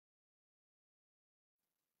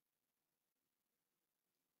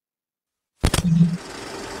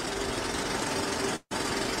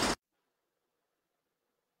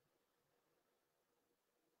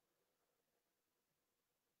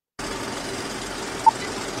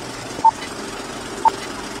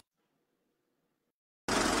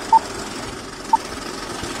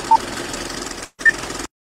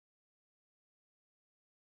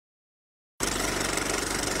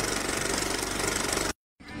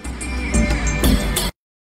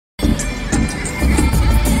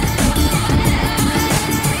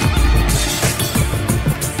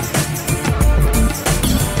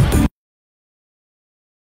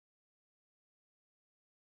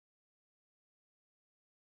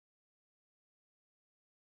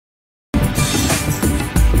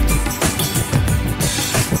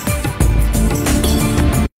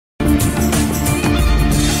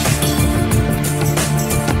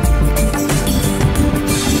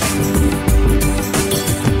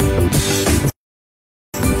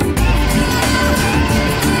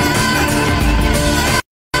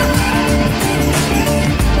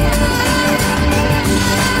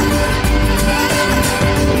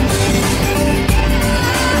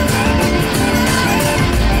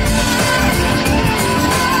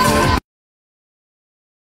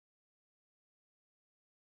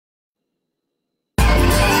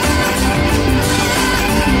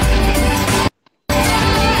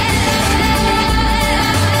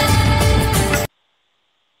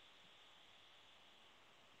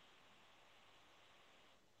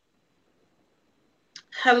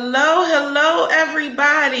Hello, hello,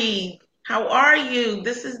 everybody. How are you?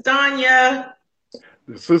 This is Danya.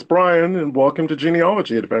 This is Brian, and welcome to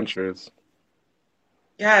Genealogy Adventures.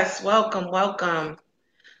 Yes, welcome, welcome.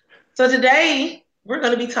 So today we're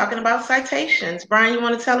going to be talking about citations. Brian, you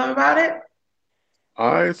want to tell them about it?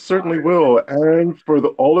 I certainly will. And for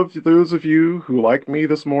all of those of you who, like me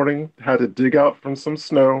this morning, had to dig out from some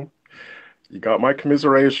snow, you got my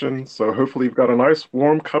commiseration. So hopefully you've got a nice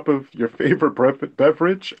warm cup of your favorite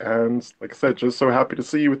beverage. And like I said, just so happy to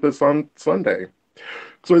see you with this on Sunday.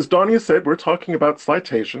 So as Donia said, we're talking about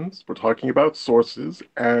citations, we're talking about sources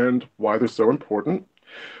and why they're so important.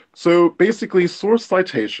 So basically, source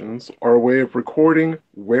citations are a way of recording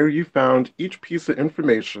where you found each piece of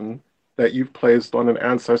information that you've placed on an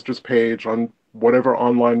ancestors page on whatever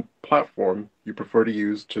online platform you prefer to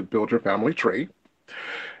use to build your family tree.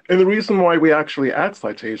 And the reason why we actually add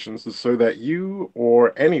citations is so that you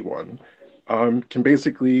or anyone can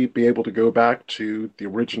basically be able to go back to the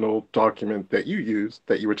original document that you used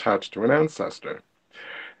that you attached to an ancestor.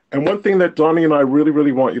 And one thing that Donnie and I really,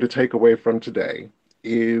 really want you to take away from today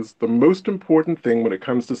is the most important thing when it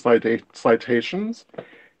comes to citations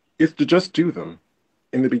is to just do them.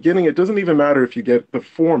 In the beginning, it doesn't even matter if you get the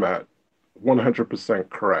format 100%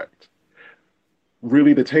 correct.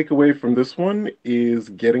 Really, the takeaway from this one is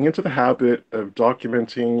getting into the habit of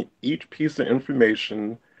documenting each piece of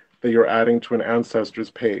information that you're adding to an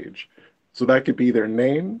ancestor's page. So that could be their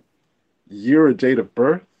name, year or date of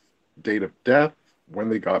birth, date of death, when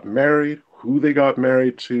they got married, who they got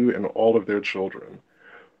married to, and all of their children.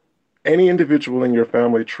 Any individual in your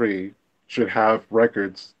family tree should have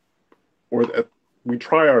records, or we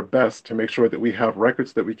try our best to make sure that we have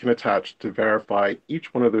records that we can attach to verify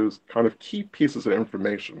each one of those kind of key pieces of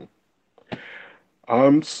information.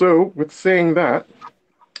 So with saying that,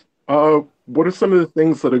 what are some of the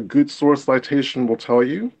things that a good source citation will tell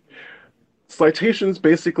you? Citations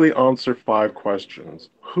basically answer five questions: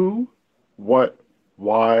 who, what,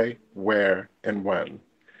 why, where, and when.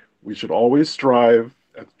 We should always strive,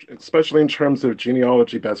 especially in terms of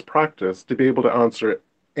genealogy best practice, to be able to answer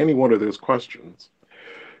any one of those questions.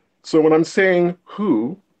 So when I'm saying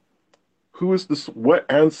who is this, what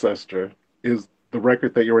ancestor is the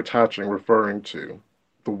record that you're attaching referring to?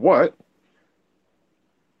 The what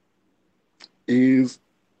is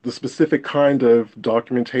the specific kind of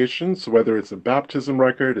documentation, so whether it's a baptism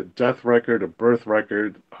record, a death record, a birth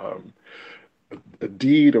record, a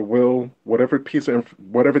deed, a will, whatever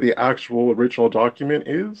the actual original document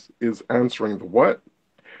is answering the what.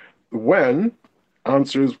 The when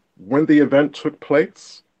answers when the event took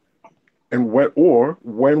place and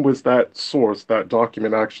when was that source, that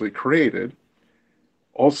document actually created.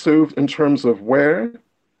 Also, in terms of where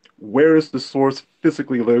is the source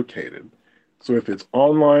physically located? So if it's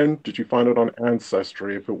online, did you find it on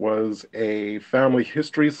Ancestry? If it was a family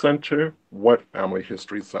history center, what family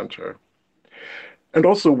history center? And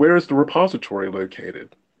also, where is the repository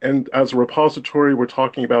located? And as a repository, we're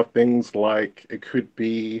talking about things like it could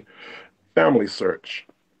be Family Search,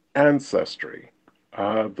 Ancestry,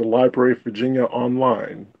 the Library of Virginia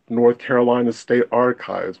Online, North Carolina State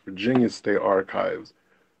Archives, Virginia State Archives.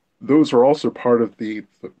 Those are also part of the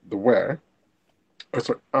where.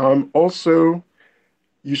 Also,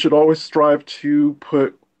 you should always strive to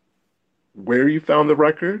put where you found the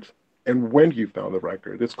record and when you found the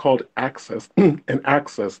record. It's called access, an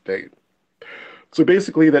access date. So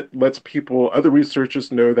basically, that lets other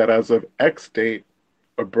researchers know that as of X date,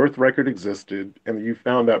 a birth record existed and you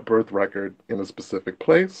found that birth record in a specific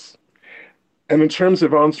place. And in terms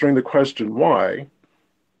of answering the question why,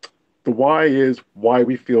 the why is why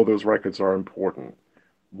we feel those records are important.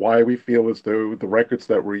 Why we feel as though the records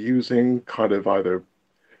that we're using kind of either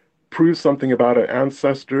proves something about an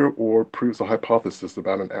ancestor or proves a hypothesis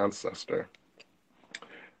about an ancestor.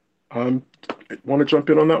 Um, Want to jump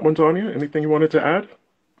in on that one, Dania? Anything you wanted to add?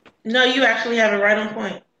 No, you actually have it right on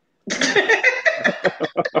point.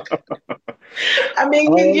 I mean,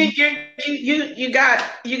 Um, you got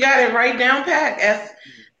it right down pat as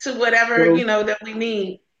to whatever so, that we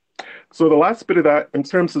need. so the last bit of that, in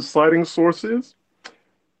terms of citing sources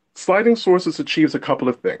achieves a couple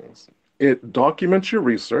of things. It documents your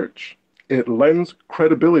research, it lends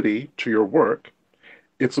credibility to your work,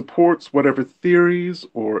 it supports whatever theories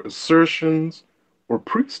or assertions or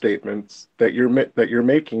proof statements that you're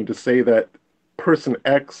making to say that person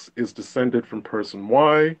X is descended from person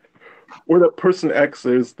Y, or that person X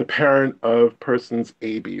is the parent of persons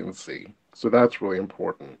A, B, and C. So that's really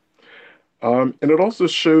important. And it also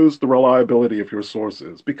shows the reliability of your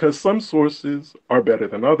sources because some sources are better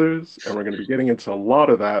than others, and we're going to be getting into a lot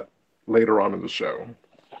of that later on in the show.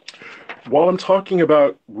 while I'm talking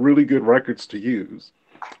about really good records to use,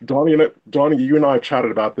 Donnie, you and I have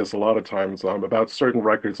chatted about this a lot of times, about certain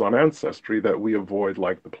records on Ancestry that we avoid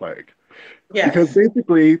like the plague. Because Yes.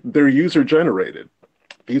 basically they're user generated.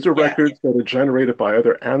 These are Yes. records that are generated by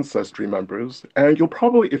other Ancestry members, and you'll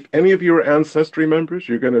probably, if any of you are Ancestry members,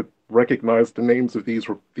 you're going to recognize the names of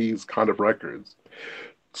these kind of records.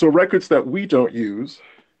 So records that we don't use,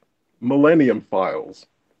 Millennium Files.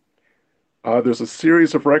 There's a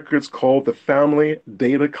series of records called the Family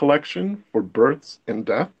Data Collection for Births and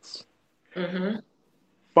Deaths. Mm-hmm.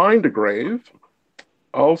 Find a Grave.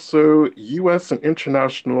 Also, U.S. and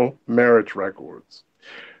international marriage records.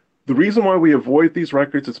 The reason why we avoid these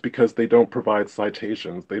records is because they don't provide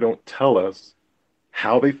citations. They don't tell us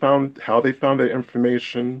how they found that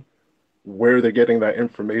information, where they're getting that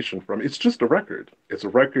information from. It's just a record. It's a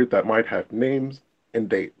record that might have names and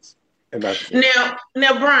dates, and that's it.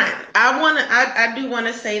 Now, Brian, I do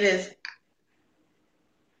wanna say this.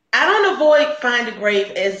 I don't avoid Find a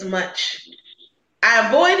Grave as much. I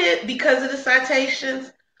avoid it because of the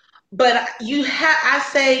citations, but I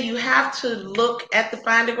say you have to look at the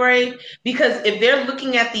Find a Grave because if they're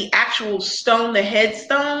looking at the actual stone, the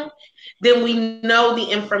headstone, then we know the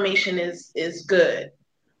information is good.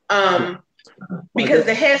 Yeah, Um, I because guess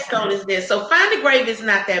the headstone is there. So Find a Grave is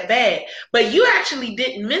not that bad. But you actually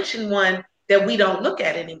didn't mention one that we don't look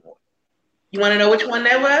at anymore. You want to know which one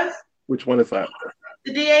that was? which one is that?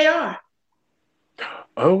 The DAR.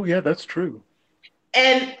 Oh, yeah, that's true.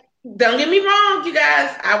 And don't get me wrong, you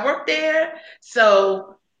guys, I work there.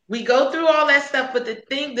 So we go through all that stuff. But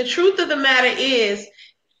the truth of the matter is,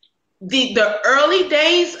 the early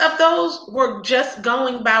days of those were just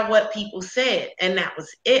going by what people said, and that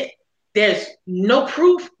was it. There's no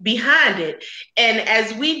proof behind it. And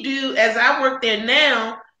as I work there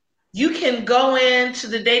now, you can go into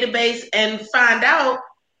the database and find out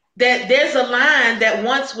that there's a line that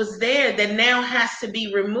once was there that now has to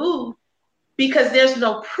be removed because there's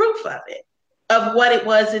no proof of it, of what it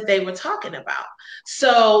was that they were talking about.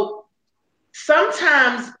 So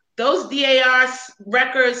sometimes those DAR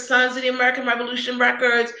records, Sons of the American Revolution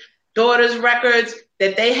records, Daughters records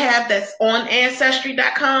that they have that's on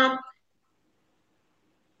Ancestry.com,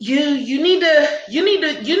 you need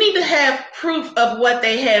to have proof of what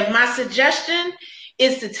they have. My suggestion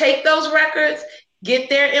is to take those records, get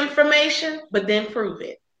their information, but then prove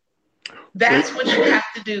it. So, That's what you have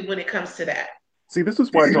to do when it comes to that. see, this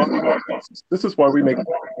is why this is why we make a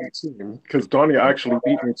team, because Donnie actually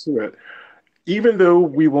beat me to it. Even though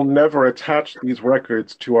we will never attach these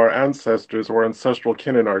records to our ancestors or ancestral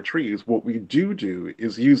kin in our trees, what we do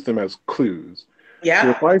is use them as clues. So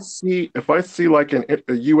Yeah. if I see like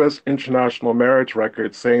a U.S. international marriage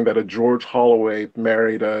record saying that a George Holloway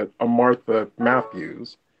married a Martha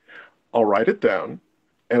Matthews, I'll write it down,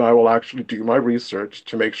 and I will actually do my research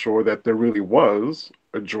to make sure that there really was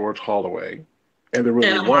a George Holloway, and there really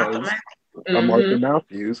And a Martha was a Martha Mm-hmm.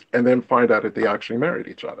 Matthews, and then find out if they actually married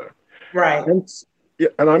each other. Right. And yeah,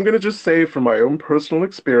 and I'm going to just say from my own personal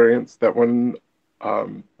experience that when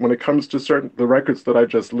it comes to certain the records that I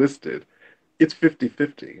just listed, it's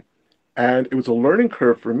 50-50. And it was a learning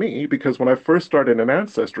curve for me because when I first started in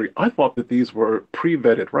Ancestry, I thought that these were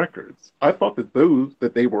pre-vetted records. I thought that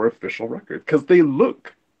they were official records because they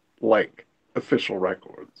look like official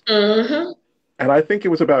records. Mm-hmm. And I think it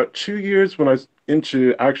was about 2 years when I was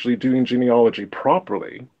into actually doing genealogy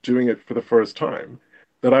properly, doing it for the first time,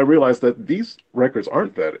 that I realized that these records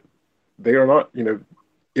aren't vetted. They are not,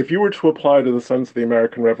 if you were to apply to the Sons of the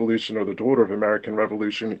American Revolution or the Daughter of American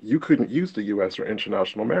Revolution, you couldn't use the U.S. or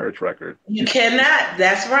international marriage record. You cannot.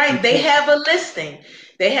 That's You right. They can't. have a listing.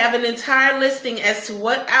 They have an entire listing as to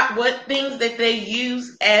what things that they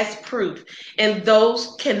use as proof, and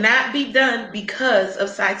those cannot be done because of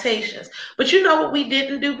citations. But you know what we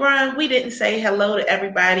didn't do, Brian? We didn't say hello to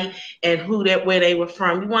everybody and where they were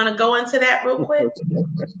from. You want to go into that real quick?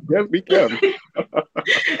 Yes, we can.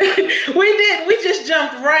 We did. We just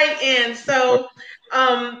jumped right in. So,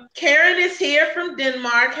 Karen is here from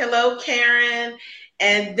Denmark. Hello, Karen.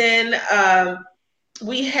 And then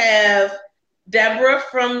we have Deborah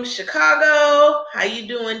from Chicago. How you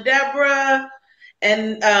doing, Deborah?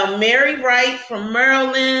 And Mary Wright from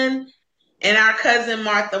Maryland. And our cousin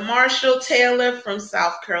Martha Marshall Taylor from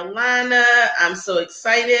South Carolina. I'm so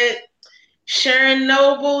excited. Sharon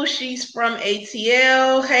Noble, she's from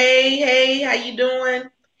ATL. Hey, how you doing?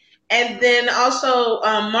 And then also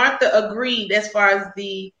Martha agreed as far as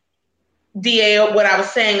the DAR, what I was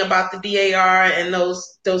saying about the DAR and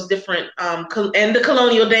those different and the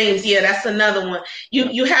colonial dames. Yeah, that's another one.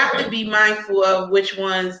 You have to be mindful of which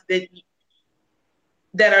ones that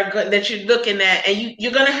that are good that you're looking at, and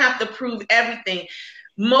you're gonna have to prove everything.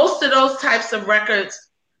 Most of those types of records,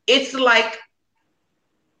 it's like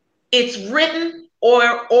it's written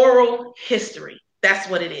or oral history. That's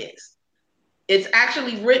what it is. It's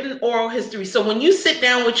actually written oral history. So when you sit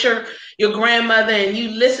down with your grandmother and you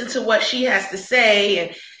listen to what she has to say,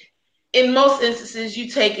 and in most instances you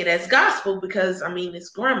take it as gospel because I mean it's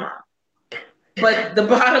grandma. But the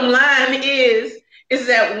bottom line is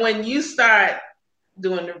that when you start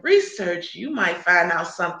doing the research, you might find out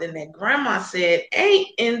something that grandma said ain't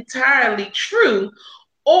entirely true,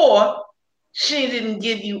 or she didn't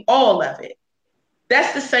give you all of it.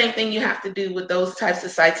 That's the same thing you have to do with those types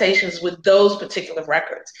of citations with those particular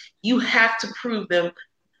records. You have to prove them.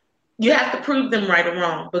 You have to prove them right or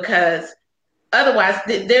wrong because otherwise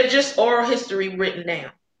they're just oral history written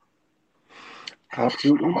down.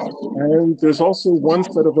 Absolutely. And there's also one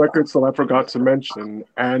set of records that I forgot to mention,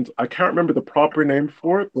 and I can't remember the proper name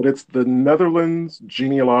for it, but it's the Netherlands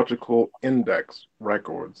Genealogical Index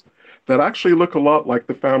records that actually look a lot like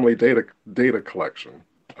the family data collection.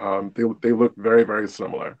 They look very, very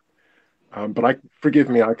similar. But forgive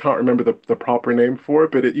me, I can't remember the proper name for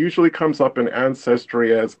it, but it usually comes up in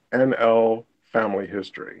Ancestry as NL Family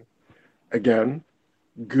History. Again,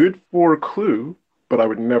 good for a clue, but I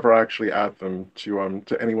would never actually add them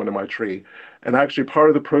to anyone in my tree. And actually, part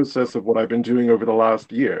of the process of what I've been doing over the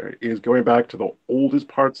last year is going back to the oldest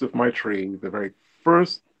parts of my tree, the very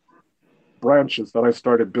first branches that I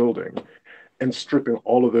started building, and stripping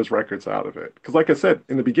all of those records out of it. Because, like I said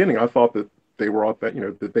in the beginning, I thought that they were all that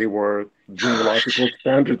that they were genealogical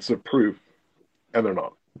standards of proof, and they're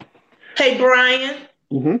not. Hey Brian,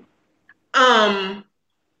 Hmm. um,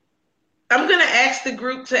 I'm gonna ask the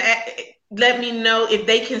group to let me know if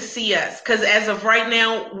they can see us because as of right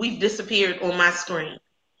now, we've disappeared on my screen,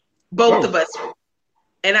 both Oh, of us,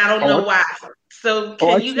 and I don't oh, know why. So oh,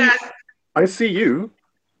 can you guys? I see you.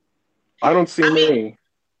 I don't see I mean, me.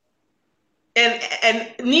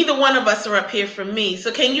 and neither one of us are up here for me.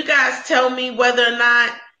 So can you guys tell me whether or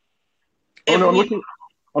not Oh if no, we?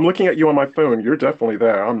 I'm looking at you on my phone. You're definitely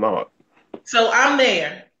there. I'm not. So I'm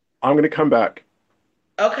there. I'm gonna come back.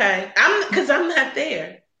 Okay, I'm because I'm not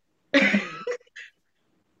there.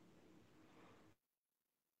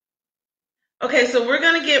 Okay, so we're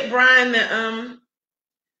gonna get Brian to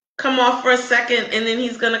come off for a second, and then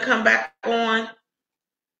he's gonna come back on.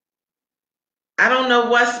 I don't know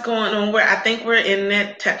what's going on. Where I think we're in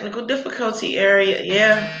that technical difficulty area.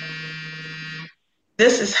 Yeah,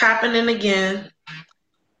 this is happening again.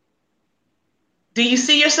 Do you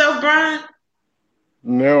see yourself, Brian?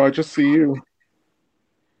 No, I just see you.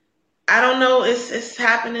 I don't know. It's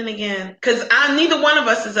happening again because I neither one of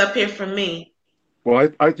us is up here for me. Well,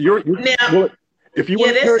 you Now, well, if you yeah, want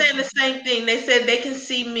to they're carry, saying the same thing. They said they can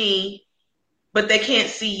see me, but they can't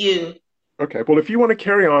see you. okay, well, if you want to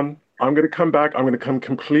carry on, I'm gonna come back. I'm gonna come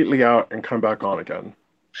completely out and come back on again.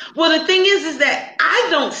 Well, the thing is that I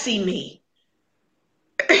don't see me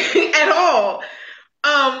at all.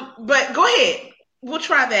 But go ahead. We'll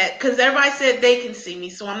try that because everybody said they can see me,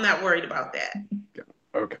 so I'm not worried about that. Yeah.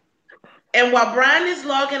 Okay. And while Brian is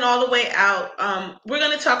logging all the way out, we're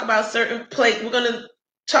going to talk about We're going to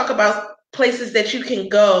talk about places that you can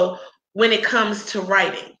go when it comes to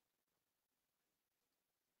writing.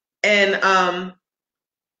 And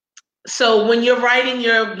so when you're writing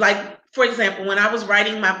your like, for example, when I was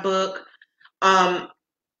writing my book, um,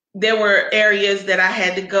 there were areas that I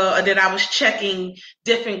had to go that I was checking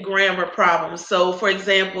different grammar problems. So, for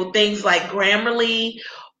example, things like Grammarly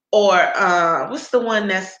or what's the one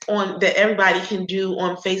that's on that everybody can do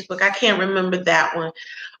on Facebook? I can't remember that one.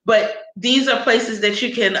 But these are places that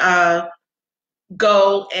you can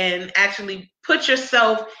go and actually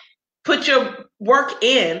put your work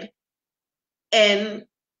in and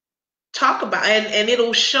talk about, and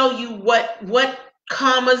it'll show you what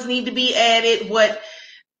commas need to be added, what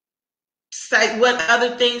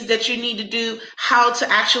other things that you need to do, how to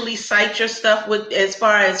actually cite your stuff with as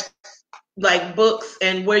far as like books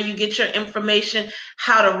and where you get your information,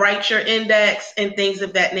 how to write your index and things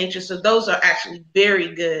of that nature. So those are actually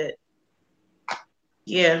very good.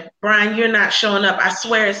 Yeah, Brian, you're not showing up. I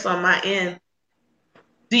swear it's on my end.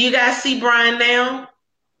 Do you guys see Brian now?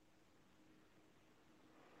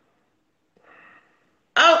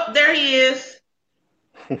 Oh, there he is.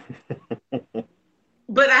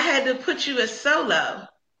 But I had to put you as solo.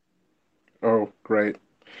 Oh, great.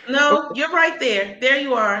 No, Okay. you're right there. There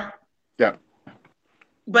you are. Yeah.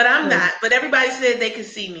 But I'm Um, not. But everybody said they could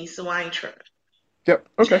see me, so I ain't tripping. yeah.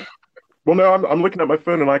 Okay. Well, no, I'm looking at my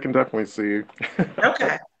phone and I can definitely see you.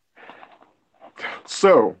 Okay.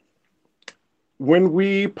 So, When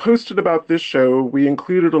we posted about this show, we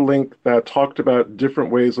included a link that talked about different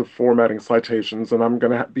ways of formatting citations, and I'm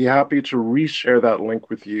going to be happy to reshare that link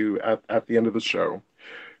with you at the end of the show.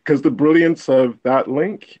 Because the brilliance of that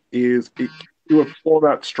link is it gives you a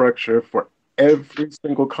format structure for every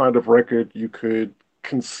single kind of record you could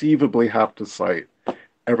conceivably have to cite.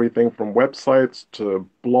 Everything from websites to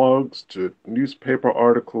blogs to newspaper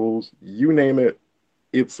articles, you name it,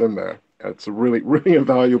 it's in there. It's a really, really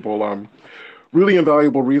invaluable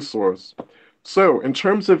resource. So, in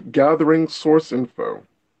terms of gathering source info,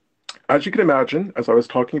 as you can imagine, as I was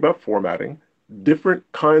talking about formatting, different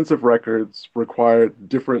kinds of records require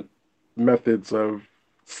different methods of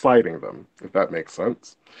citing them, if that makes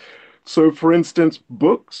sense. So, for instance,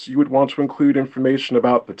 books, you would want to include information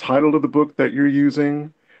about the title of the book that you're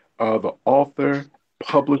using, the author,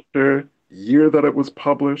 publisher, year that it was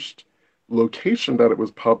published, location that it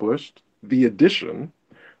was published, the edition.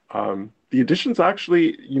 The editions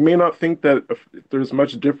actually, you may not think that if there's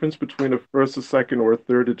much difference between a first, a second, or a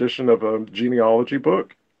third edition of a genealogy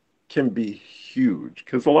book can be huge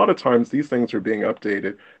because a lot of times these things are being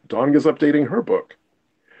updated. Dawn is updating her book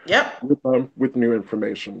Yep. with new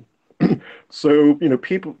information. So,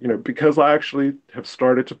 people, because I actually have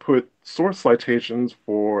started to put source citations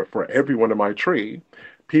for everyone in my tree,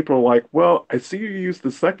 people are like, well, I see you used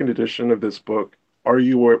the second edition of this book. Are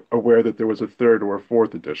you aware that there was a third or a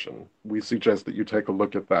fourth edition? We suggest that you take a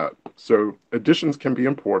look at that. So, editions can be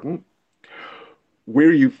important.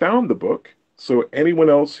 Where you found the book, so anyone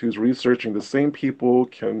else who's researching the same people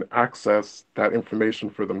can access that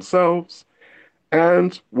information for themselves,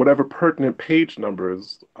 and whatever pertinent page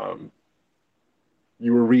numbers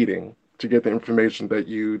you were reading to get the information that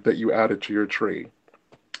you added to your tree.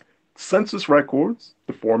 Census records,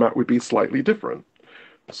 the format would be slightly different.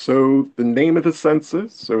 So the name of the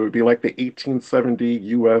census, so it would be like the 1870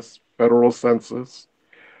 U.S. federal census,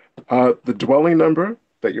 the dwelling number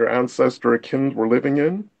that your ancestor or kin were living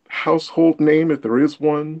in, household name if there is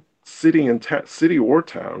one, city or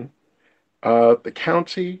town, the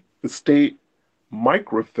county, the state,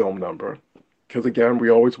 microfilm number, because again, we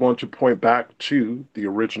always want to point back to the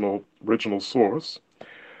original source,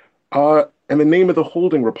 and the name of the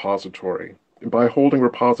holding repository. And by holding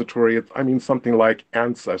repository, I mean something like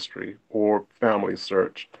Ancestry or Family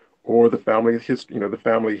Search or the family history, the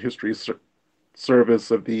family history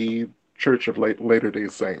service of the Church of Latter Day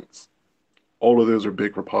Saints. All of those are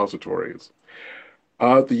big repositories.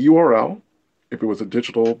 The URL, if it was a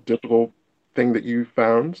digital thing that you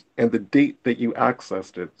found, and the date that you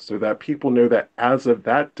accessed it, so that people know that as of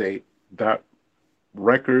that date, that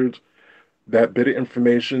record, that bit of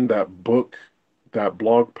information, that book, that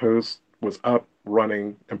blog post was up,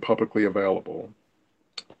 running, and publicly available.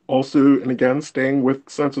 Also, and again, staying with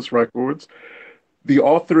census records, the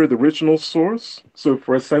author of the original source, so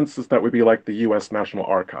for a census, that would be like the U.S. National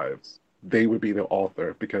Archives. They would be the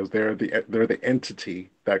author because they're the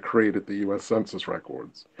entity that created the U.S. Census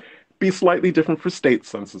records. Be slightly different for state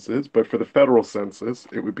censuses, but for the federal census,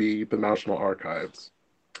 it would be the National Archives.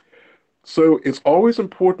 So it's always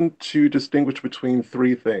important to distinguish between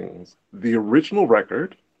three things: the original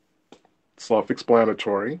record,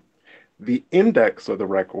 self-explanatory, the index of the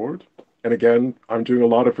record, and again, I'm doing a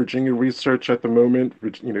lot of Virginia research at the moment,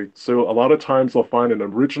 so a lot of times I'll find an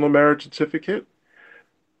original marriage certificate,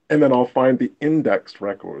 and then I'll find the indexed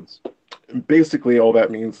records. And basically, all that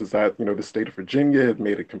means is that, the state of Virginia has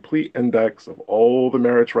made a complete index of all the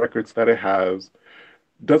marriage records that it has.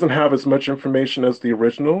 Doesn't have as much information as the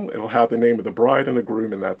original. It'll have the name of the bride and the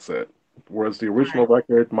groom, and that's it. Whereas the original Right.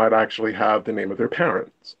 record might actually have the name of their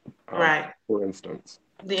parents, Right. for instance.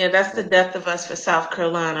 Yeah, that's the death of us for South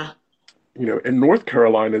Carolina. In North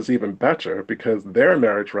Carolina is even better because their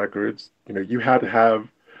marriage records,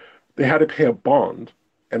 they had to pay a bond,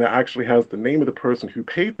 and it actually has the name of the person who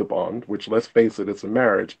paid the bond, which, let's face it, it's a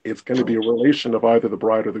marriage. It's going to be a relation of either the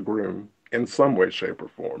bride or the groom in some way, shape, or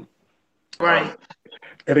form. Um, Right.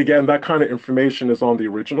 and again, that kind of information is on the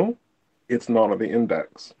original. It's not on the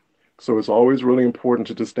index. So it's always really important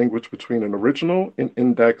to distinguish between an original, an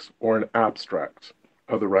index, or an abstract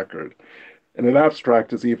of the record. And an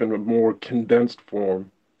abstract is even a more condensed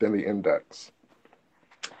form than the index.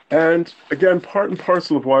 And again, part and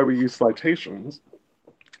parcel of why we use citations,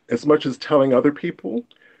 as much as telling other people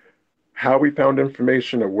how we found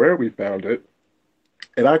information and where we found it,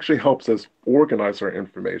 it actually helps us organize our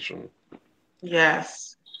information.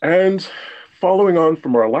 Yes. And following on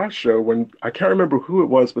from our last show, when I can't remember who it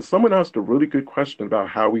was, but someone asked a really good question about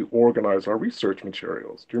how we organize our research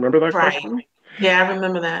materials. Do you remember that Right. question? Yeah, I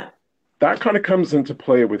remember that. That kind of comes into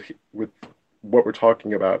play with what we're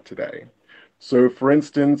talking about today. So for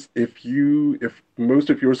instance, if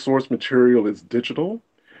most of your source material is digital,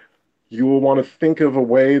 you will want to think of a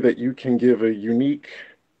way that you can give a unique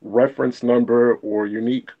reference number or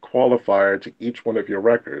unique qualifier to each one of your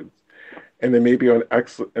records. And then maybe in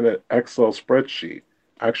an Excel spreadsheet,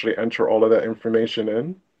 actually enter all of that information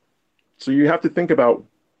in. So you have to think about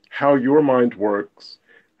how your mind works,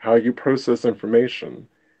 how you process information,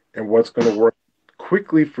 and what's going to work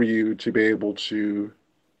quickly for you to be able to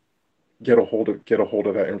get a hold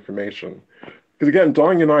of that information. Because again,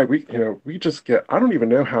 Dawn and I, we just get, I don't even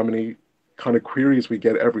know how many kind of queries we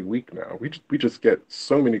get every week now. We just get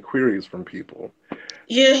so many queries from people.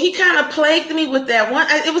 Yeah, he kind of plagued me with that one.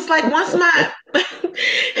 It was like once my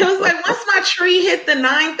it was like once my tree hit the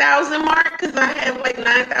 9,000 mark, because I have like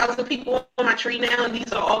 9,000 people on my tree now, and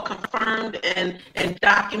these are all confirmed and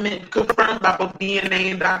confirmed by both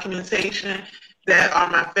DNA and documentation that are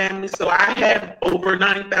my family. So I have over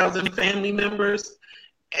 9,000 family members.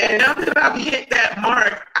 And now that I've hit that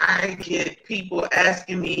mark, I get people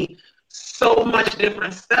asking me so much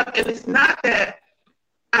different stuff. And it's not that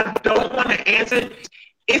I don't want to answer.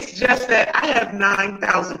 It's just that I have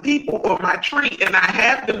 9,000 people on my tree, and I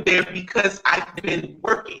have them there because I've been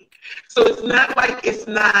working. So it's not like it's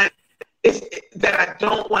that I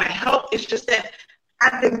don't want to help. It's just that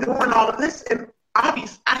I've been doing all of this, and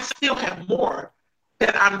obviously I still have more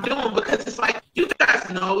that I'm doing, because it's like you guys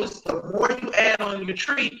know, the more you add on your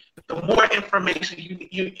tree, the more information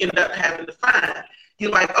you end up having to find.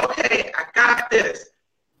 You're like, okay, I got this.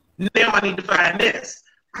 Now I need to find this.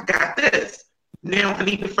 I got this. Now I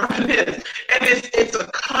need to find this. And it's a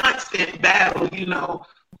constant battle,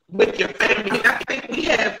 with your family. And I think we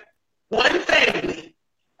have one family,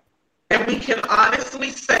 and we can honestly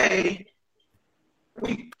say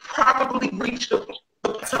we probably reached a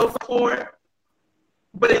plateau for it,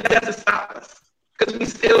 but it doesn't stop us. Because we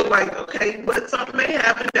still like, okay, but something may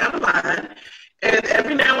happen down the line. And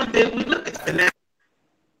every now and then we look at it. Now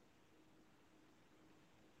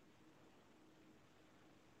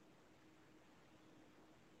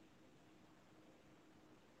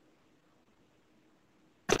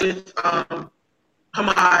with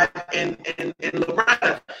Hamad and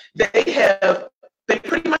Loretta, they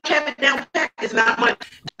pretty much have it down pat. It's not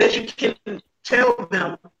much that you can tell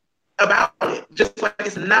them about it. Just like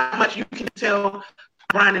it's not much you can tell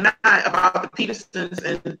Brian and I about the Petersons.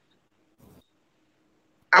 And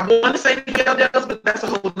I want to say the Geldells, but that's a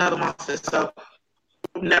whole nother monster. So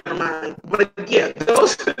never mind. But yeah,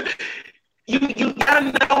 those you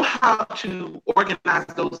gotta know how to organize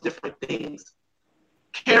those different things.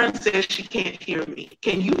 Karen says she can't hear me.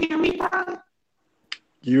 Can you hear me, Brian?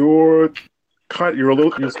 You're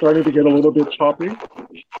you're starting to get a little bit choppy.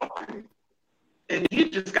 And you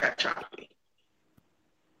just got choppy.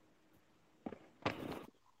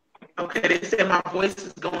 Okay, they said my voice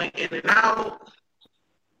is going in and out.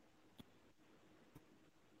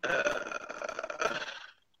 Uh,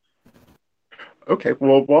 Okay,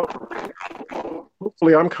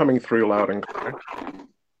 hopefully I'm coming through loud and clear.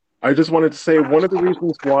 I just wanted to say one of the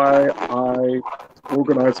reasons why I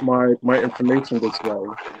organize my information this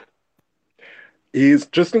way is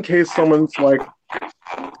just in case someone's like,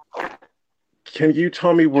 can you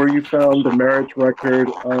tell me where you found the marriage record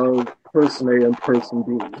of person A and person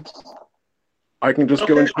B? I can just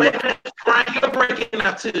go okay, into my, wait a minute. Brian, you're breaking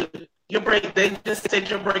up too. They just said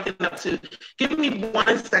you're breaking up too. Give me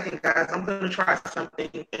 1 second, guys. I'm going to try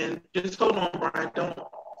something. And just hold on, Brian. Don't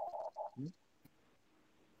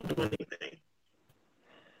do anything.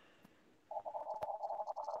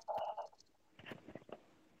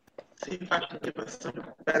 See if I can give us some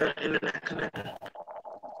better internet connection.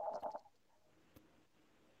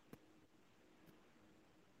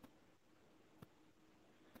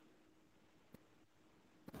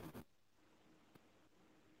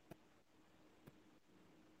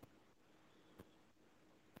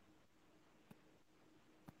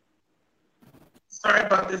 Sorry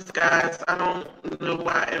about this, guys. I don't know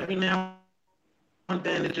why every now and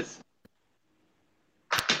then it just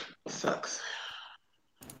sucks.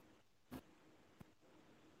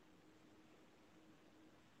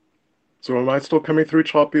 so am I still coming through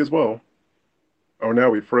choppy as well? Oh,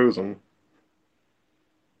 now we've frozen.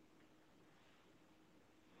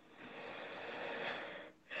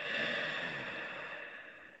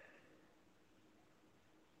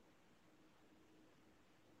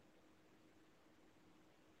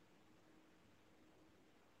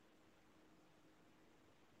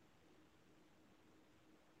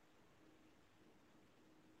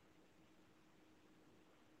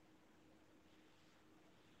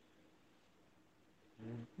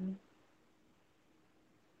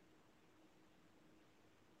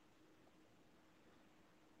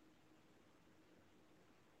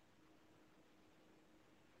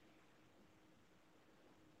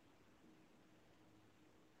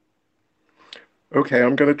 Okay,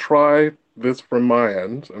 I'm gonna try this from my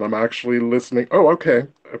end, and I'm actually listening. Oh, okay.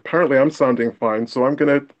 Apparently, I'm sounding fine, so I'm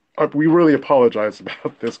gonna. We really apologize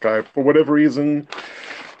about this guy. For whatever reason,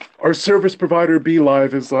 our service provider,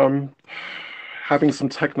 BeLive, is having some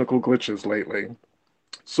technical glitches lately.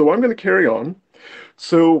 So I'm gonna carry on.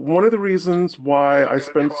 So one of the reasons why I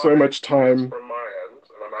spend so much time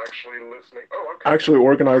actually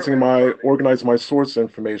organizing my source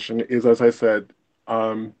information is, as I said,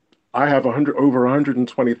 um, I have 100 over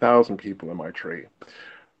 120,000 people in my tree.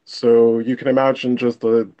 So you can imagine just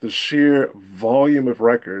the sheer volume of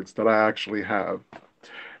records that I actually have.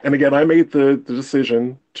 And again, I made the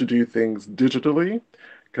decision to do things digitally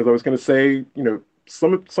because I was going to say,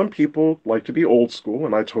 some people like to be old school,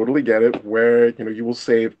 and I totally get it, where, you will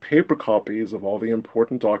save paper copies of all the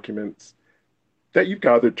important documents that you've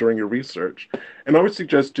gathered during your research. And I would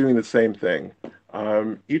suggest doing the same thing.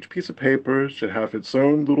 Each piece of paper should have its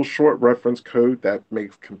own little short reference code that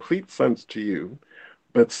makes complete sense to you.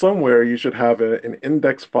 But somewhere you should have an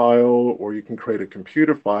index file, or you can create a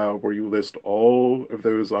computer file where you list all of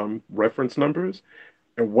those reference numbers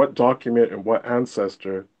and what document and what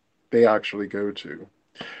ancestor they actually go to.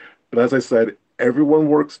 But as I said, everyone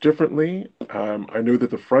works differently. I know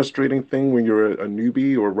that the frustrating thing when you're a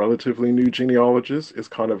newbie or relatively new genealogist is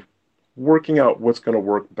kind of working out what's going to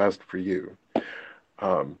work best for you.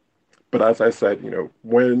 Um, but as I said,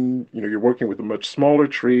 when you're working with a much smaller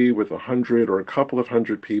tree with 100 or a couple of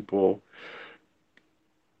hundred people,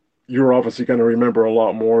 you're obviously going to remember a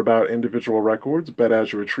lot more about individual records. But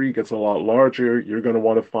as your tree gets a lot larger, you're going to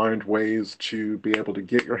want to find ways to be able to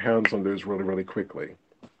get your hands on those really, really quickly.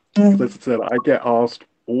 As I said, I get asked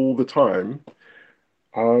all the time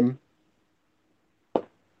um,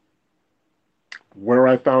 where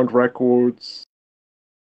I found records.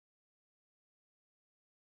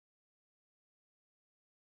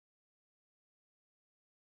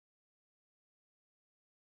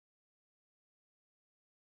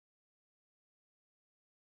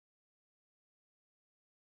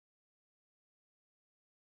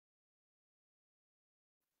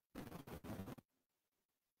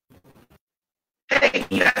 Hey,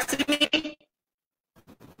 you guys see me?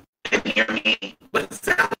 Can you hear me? What it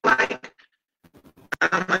sound like?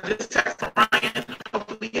 I just texted Ryan.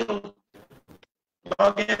 Hopefully he'll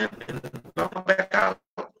log in and log back out.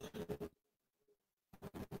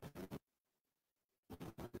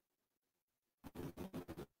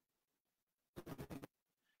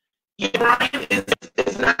 Yeah, Ryan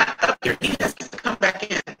is not up here. He has to come back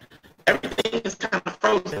in. Everything is kind of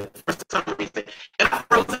frozen for some reason. Am I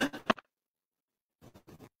frozen?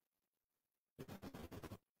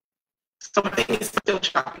 So my thing is still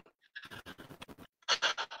choppy.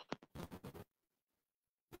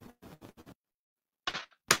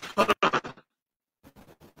 Hold on.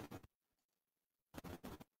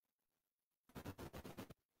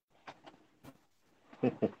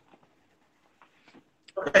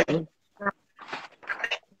 Okay.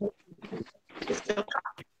 It's still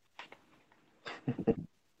choppy.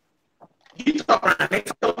 You talk, Ryan. They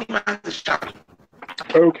told me mine is choppy.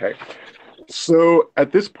 Okay. So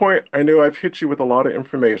at this point, I know I've hit you with a lot of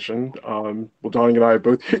information. Well, Donnie and I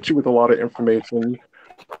both hit you with a lot of information.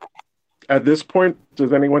 At this point,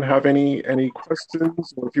 does anyone have any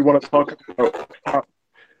questions, or if you want to talk about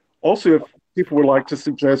also if people would like to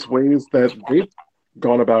suggest ways that they've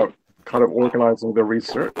gone about kind of organizing their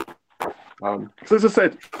research? So as I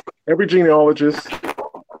said, every genealogist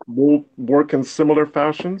will work in similar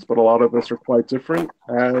fashions, but a lot of us are quite different,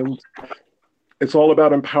 and it's all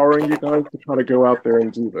about empowering you guys to try to go out there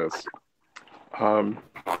and do this.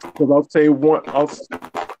 Because I'll say one,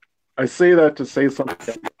 I say that to say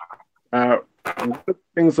something. One of the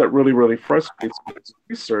things that really, really frustrates me as a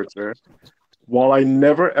researcher, while I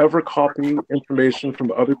never ever copy information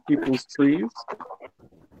from other people's trees,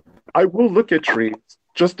 I will look at trees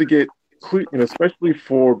just to get clue, especially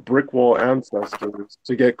for brick wall ancestors,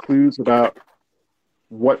 to get clues about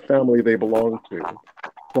what family they belong to.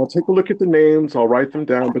 So I'll take a look at the names, I'll write them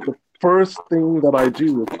down, but the first thing that I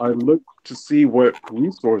do is I look to see what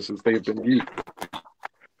resources they've been using.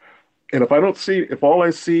 And if all I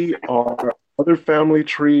see are other family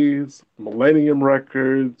trees, millennium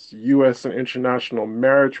records, US and international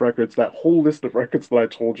marriage records, that whole list of records that I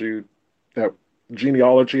told you that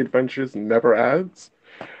Genealogy Adventures never adds,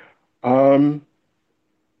 um,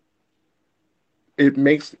 it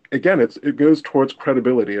makes, again, it goes towards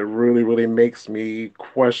credibility. It really, really makes me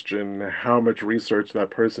question how much research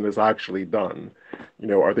that person has actually done.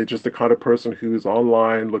 Are they just the kind of person who's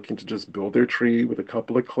online looking to just build their tree with a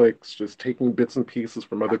couple of clicks, just taking bits and pieces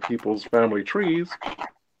from other people's family trees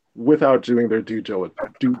without doing their due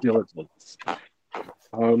diligence?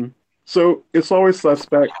 Um, so it's always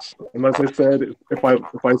suspect. And as I said, if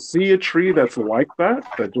I see a tree that's like that,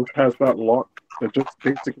 that just has that lock, that just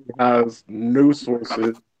basically has no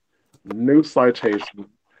sources, no citation,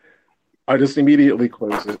 I just immediately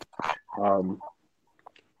close it, um,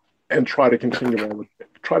 and try to continue on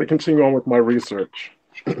with my research.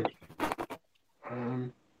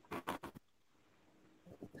 Um,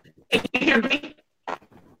 Can you hear me?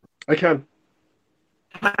 I can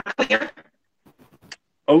Am I clear?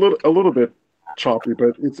 a little bit choppy,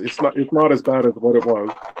 but it's not as bad as what it was.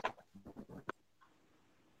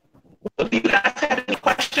 Do you guys have any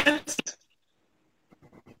questions?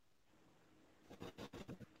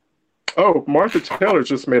 Oh, Martha Taylor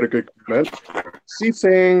just made a good comment. She's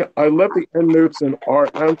saying, I love the endnotes in Our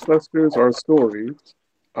Ancestors, Our Stories,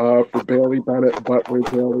 for Bailey, Bennett, Butler,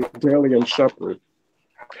 Daly, and Shepard.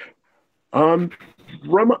 Um,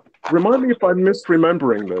 rem- Remind me if I'm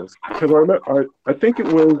misremembering this, because I think it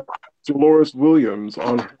was Dolores Williams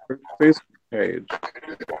on her Facebook page.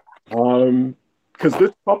 Because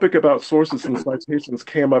this topic about sources and citations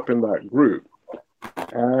came up in that group.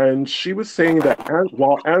 And she was saying that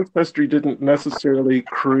while Ancestry didn't necessarily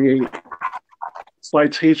create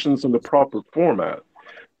citations in the proper format,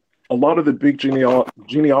 a lot of the big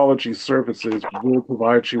genealogy services will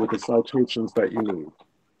provide you with the citations that you need.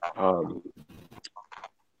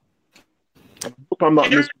 I hope I'm not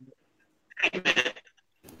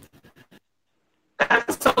I'm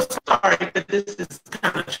so sorry that this is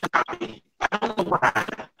kind of choppy. I don't know why.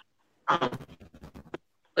 Um,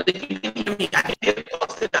 but if you can hear me, I can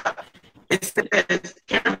post it up. It says,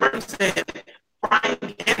 Karen Burton said, find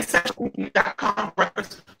the ancestry.com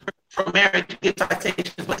records for marriage to get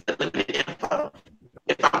citations with the limited info.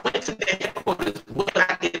 If I went to their headquarters, would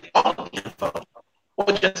I get all the info? Or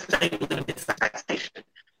just the same limited citation?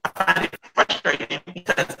 I find it frustrating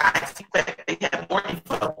because I expect they have more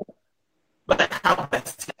info, but how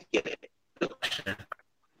best to get it? Good question.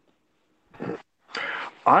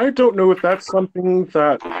 I don't know if that's something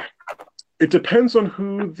that it depends on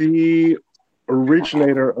who the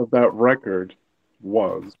originator of that record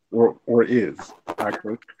was or is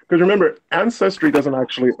actually. Because remember, Ancestry doesn't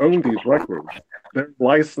actually own these records. They're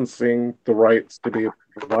licensing the rights to be able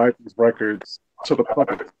to provide these records to the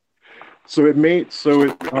public. So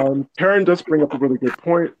Karen does bring up a really good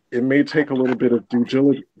point. It may take a little bit of due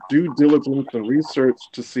diligence and research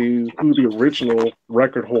to see who the original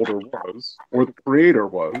record holder was or the creator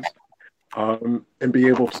was, and be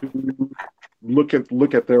able to look at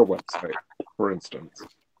their website, for instance.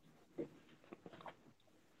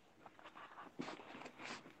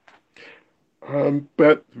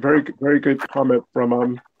 But very good comment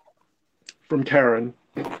from Karen.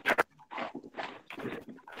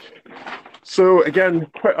 So again,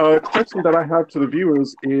 a question that I have to the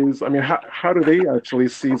viewers is, I mean, how do they actually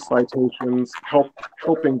see citations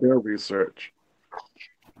helping their research?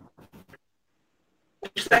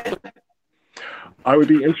 I would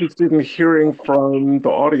be interested in hearing from the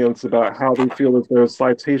audience about how they feel as though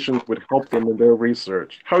citations would help them in their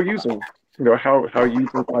research. How using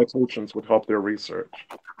citations would help their research.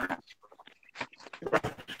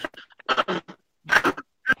 I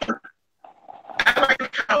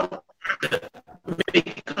like how the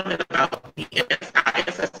comment about the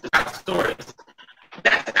ancestors stories.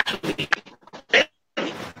 That's actually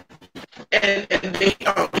family. And they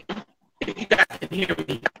if you guys can hear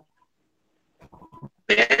me,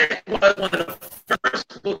 there was one of the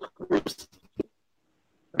first book groups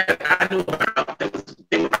that I knew about that was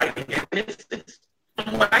they were writing, and it's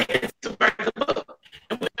from what I had to write the book.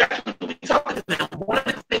 And we actually talking to them. One of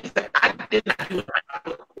the things that I did not do in my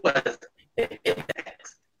book was an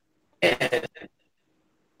index. And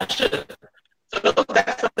I should have. So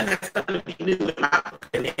that's something that's going to be new in my book,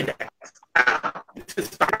 an index. To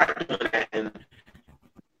start doing that, and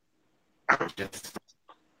I'm just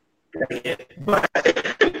but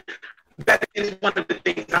that is one of the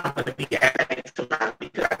things I'm going to be adding to mine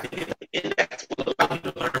because I think an index will allow you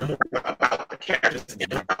to learn more about the characters in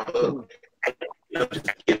my book.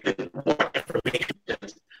 Just giving more information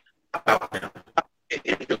just about them.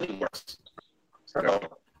 It really works. So,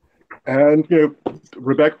 and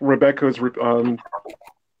Rebecca's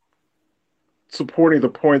supporting the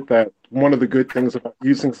point that one of the good things about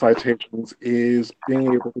using citations is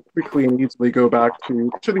being able to quickly and easily go back to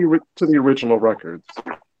the original records.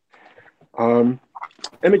 And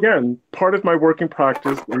again, part of my working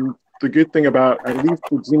practice, and the good thing about at least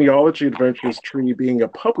the Genealogy Adventures tree being a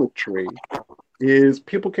public tree, is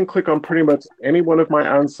people can click on pretty much any one of my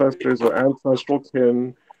ancestors or ancestral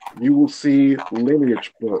kin. You will see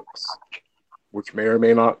lineage books, which may or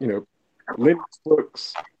may not, lineage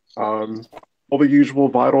books. all the usual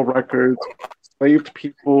vital records, enslaved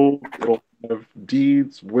people, it'll have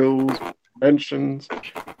deeds, wills, mentions,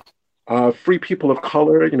 free people of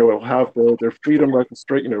color, it'll have their freedom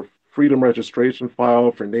registration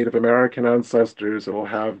file for Native American ancestors. It'll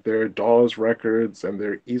have their Dawes records and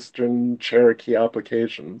their Eastern Cherokee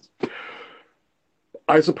applications.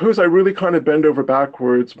 I suppose I really kind of bend over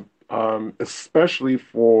backwards, especially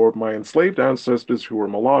for my enslaved ancestors who were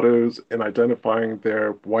mulattoes in identifying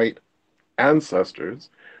their white ancestors.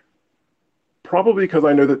 Probably because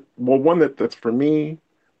I know that, well, one, that's for me.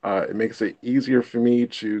 It makes it easier for me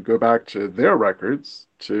to go back to their records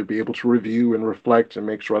to be able to review and reflect and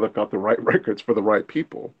make sure I've got the right records for the right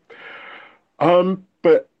people.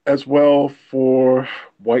 But as well for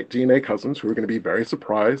white DNA cousins who are going to be very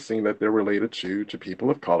surprised seeing that they're related to people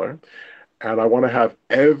of color. And I want to have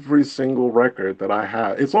every single record that I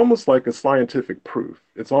have. It's almost like a scientific proof.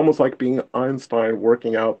 It's almost like being Einstein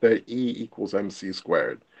working out that E equals mc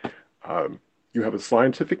squared. Um, you have a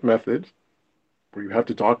scientific method where you have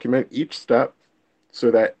to document each step so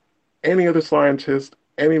that any other scientist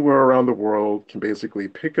anywhere around the world can basically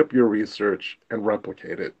pick up your research and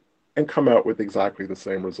replicate it and come out with exactly the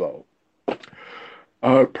same result.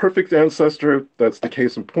 Perfect ancestor, that's the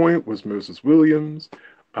case in point, was Moses Williams.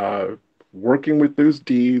 Working with those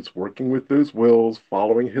deeds, working with those wills,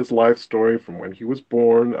 following his life story from when he was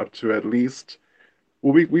born up to at least,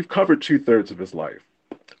 well, we've covered two-thirds of his life.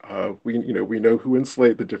 We know who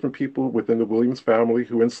enslaved the different people within the Williams family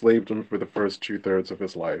who enslaved him for the first two-thirds of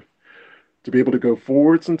his life. To be able to go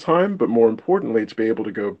forwards in time, but more importantly, to be able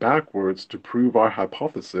to go backwards to prove our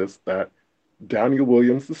hypothesis that Daniel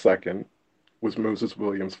Williams II was Moses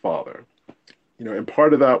Williams' father. And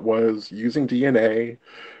part of that was using DNA,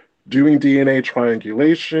 doing DNA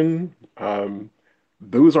triangulation.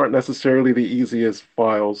 Those aren't necessarily the easiest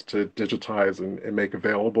files to digitize and make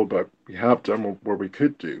available, but we have done what we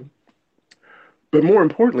could do. But more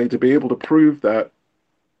importantly, to be able to prove that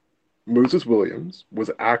Moses Williams was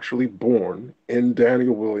actually born in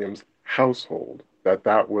Daniel Williams' household,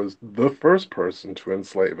 that was the first person to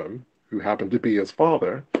enslave him, who happened to be his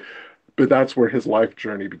father, but that's where his life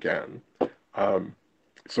journey began.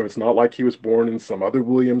 So it's not like he was born in some other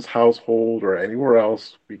Williams household or anywhere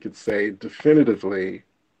else. We could say definitively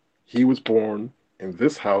he was born in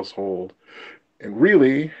this household. And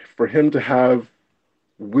really, for him to have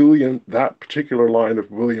that particular line of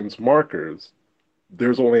Williams markers,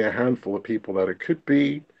 there's only a handful of people that it could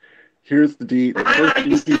be. Here's the deed. Are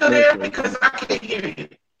you still there? Because I can't hear you.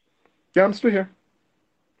 Yeah, I'm still here.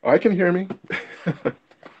 I can hear me.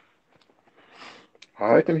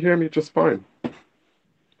 I can hear me just fine.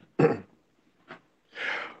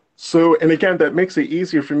 So, and again, that makes it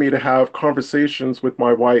easier for me to have conversations with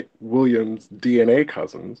my white Williams DNA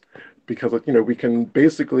cousins because, we can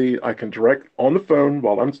basically, I can direct on the phone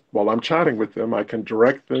while I'm chatting with them, I can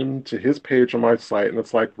direct them to his page on my site, and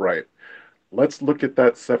it's like, right, let's look at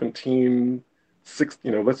that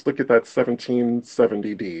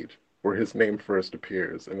 1770 deed where his name first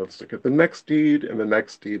appears, and let's look at the next deed and the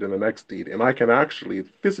next deed and the next deed, and I can actually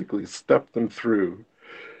physically step them through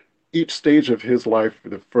each stage of his life for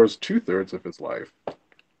the first two-thirds of his life,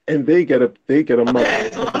 and they get a much. Okay,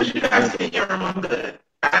 as long as you guys can hear him, I'm good.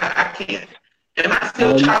 I can't. Am I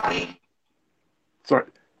still choppy? Sorry,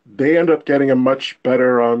 they end up getting a much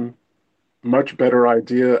better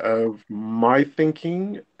idea of my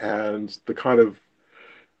thinking and the kind of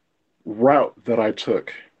route that I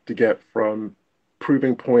took to get from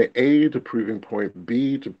proving point A to proving point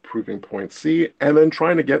B to proving point C, and then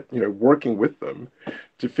trying to get, working with them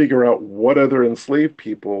to figure out what other enslaved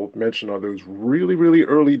people mentioned on those really, really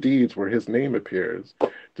early deeds where his name appears,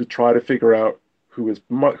 to try to figure out who his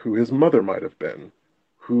mother might have been,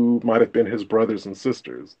 who might have been his brothers and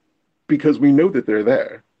sisters, because we know that they're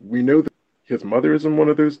there. We know that his mother is in one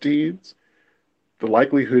of those deeds. The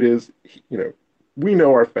likelihood is, we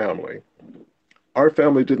know our family. Our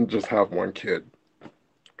family didn't just have one kid.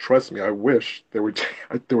 Trust me, I wish there were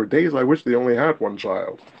days I wish they only had one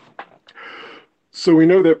child. So we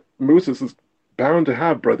know that Moses is bound to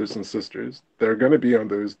have brothers and sisters that are going to be on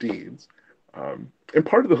those deeds. And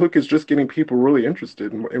part of the hook is just getting people really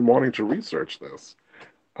interested in wanting to research this.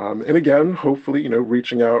 And again, hopefully,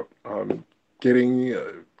 reaching out, getting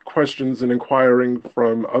questions and inquiring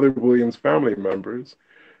from other Williams family members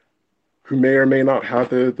who may or may not have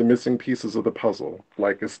the missing pieces of the puzzle,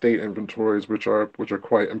 like estate inventories, which are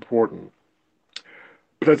quite important.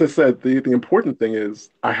 But as I said, the important thing is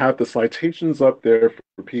I have the citations up there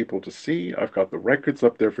for people to see. I've got the records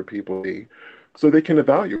up there for people to see so they can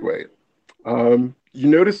evaluate.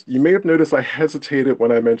 You may have noticed I hesitated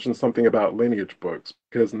when I mentioned something about lineage books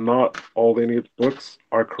because not all lineage books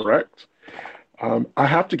are correct. I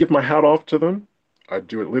have to give my hat off to them. I'd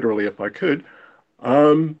do it literally if I could.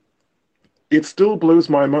 Um, it still blows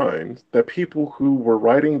my mind that people who were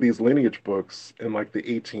writing these lineage books in like the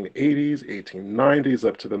 1880s, 1890s,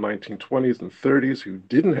 up to the 1920s and 30s, who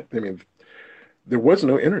didn't, I mean, there was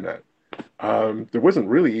no internet. There wasn't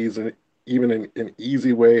really even an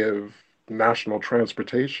easy way of national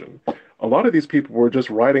transportation. A lot of these people were just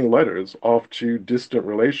writing letters off to distant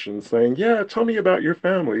relations saying, yeah, tell me about your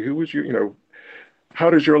family. Who was how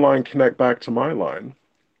does your line connect back to my line?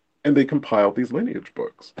 And they compiled these lineage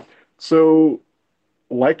books. So,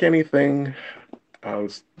 like anything, uh,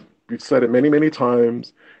 we've said it many, many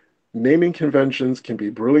times, naming conventions can be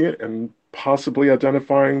brilliant and possibly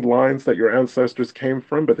identifying lines that your ancestors came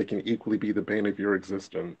from, but they can equally be the bane of your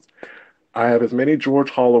existence. I have as many George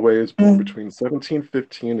Holloways born between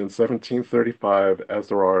 1715 and 1735 as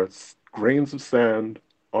there are grains of sand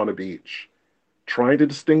on a beach. Trying to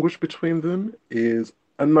distinguish between them is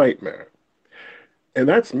a nightmare. And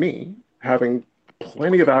that's me having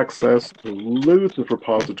plenty of access to loads of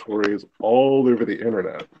repositories all over the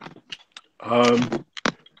internet. Um,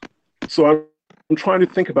 so I'm trying to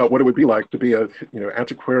think about what it would be like to be a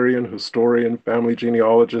antiquarian, historian, family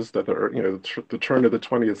genealogist at the turn of the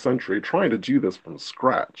 20th century, trying to do this from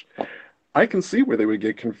scratch. I can see where they would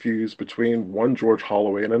get confused between one George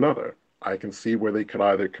Holloway and another. I can see where they could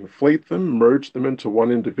either conflate them, merge them into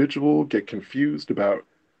one individual, get confused about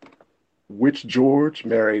which George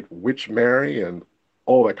married which Mary, and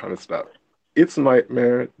all that kind of stuff. It's a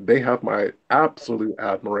nightmare. They have my absolute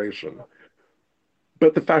admiration.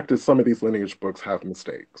 But the fact is, some of these lineage books have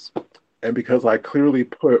mistakes. And because I clearly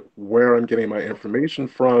put where I'm getting my information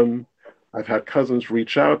from, I've had cousins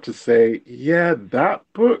reach out to say, yeah, that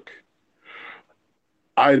book,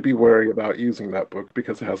 I'd be wary about using that book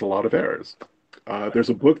because it has a lot of errors. There's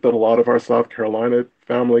a book that a lot of our South Carolina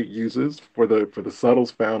family uses for the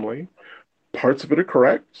Suttles family. Parts of it are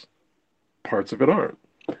correct, parts of it aren't.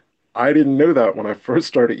 I didn't know that when I first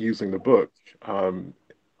started using the book. Um,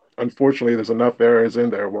 Unfortunately, there's enough errors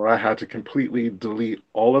in there where I had to completely delete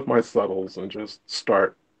all of my Suttles and just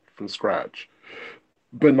start from scratch,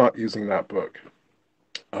 but not using that book.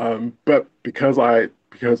 But because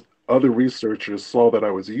other researchers saw that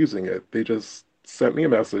I was using it, they just sent me a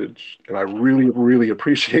message, and I really, really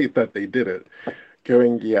appreciate that they did it,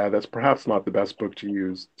 going, yeah, that's perhaps not the best book to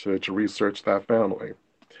use to research that family.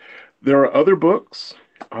 There are other books.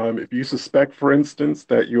 If you suspect, for instance,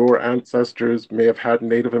 that your ancestors may have had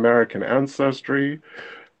Native American ancestry,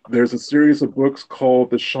 there's a series of books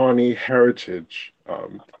called the Shawnee Heritage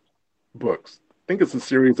books. I think it's a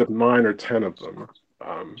series of 9 or 10 of them.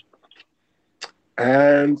 Um,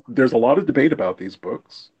 and there's a lot of debate about these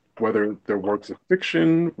books, whether they're works of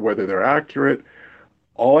fiction, whether they're accurate.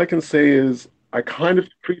 All I can say is I kind of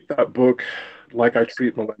treat that book like I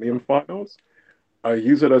treat Millennium Files. I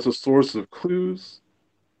use it as a source of clues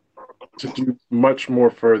to do much more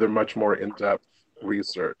further, much more in-depth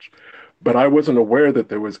research. But I wasn't aware that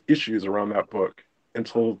there was issues around that book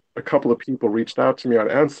until a couple of people reached out to me on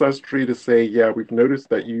Ancestry to say, yeah, we've noticed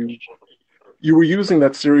that you were using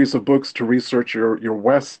that series of books to research your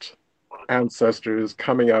West ancestors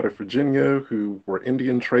coming out of Virginia who were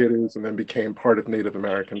Indian traders and then became part of Native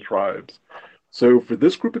American tribes. So for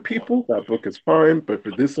this group of people, that book is fine, but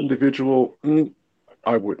for this individual,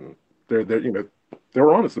 I wouldn't. They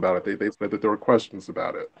were honest about it. They said that there were questions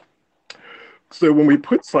about it. So when we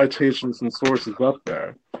put citations and sources up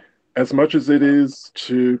there, as much as it is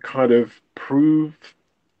to kind of prove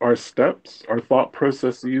our steps, our thought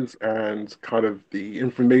processes, and kind of the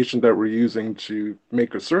information that we're using to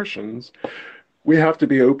make assertions, we have to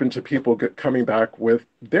be open to people coming back with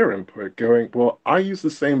their input, going, well, I use the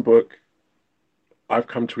same book. I've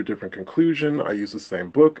come to a different conclusion. I use the same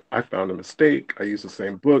book. I found a mistake. I use the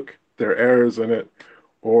same book. There are errors in it.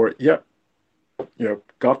 Or, yep,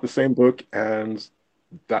 got the same book, and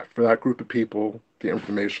that for that group of people, the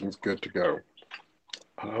information is good to go.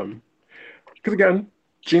 Because again,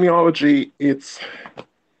 genealogy,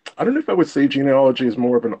 I don't know if I would say genealogy is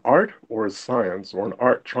more of an art or a science, or an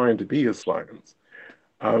art trying to be a science.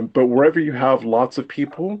 But wherever you have lots of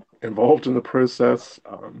people involved in the process,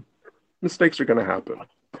 mistakes are going to happen.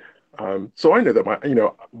 So I know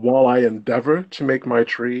that while I endeavor to make my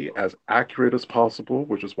tree as accurate as possible,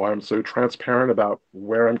 which is why I'm so transparent about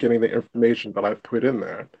where I'm getting the information that I've put in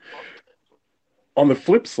there, on the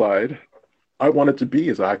flip side, I want it to be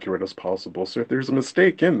as accurate as possible. So if there's a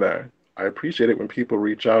mistake in there, I appreciate it when people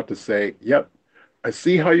reach out to say, yep, I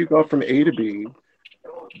see how you got from A to B.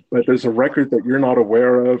 but there's a record that you're not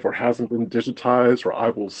aware of or hasn't been digitized or I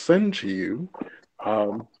will send to you,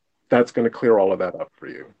 um, that's going to clear all of that up for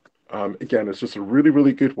you. Again, it's just a really,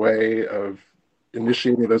 really good way of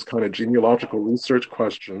initiating those kind of genealogical research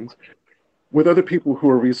questions with other people who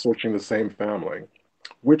are researching the same family,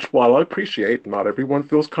 which, while I appreciate, not everyone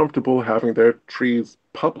feels comfortable having their trees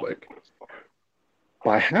public.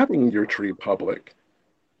 By having your tree public,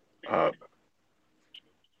 uh,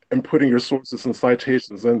 and putting your sources and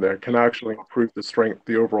citations in there can actually improve the strength,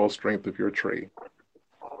 the overall strength of your tree.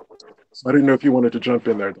 So I didn't know if you wanted to jump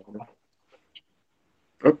in there, Donna.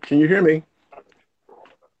 Oh, can you hear me?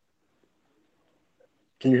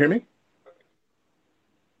 Can you hear me?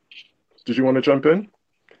 Did you want to jump in?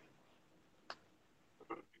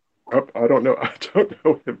 Oh, I don't know. I don't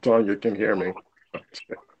know if Tanya can hear me.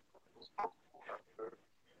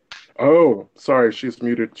 Oh, sorry, she's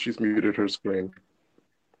muted. She's muted her screen.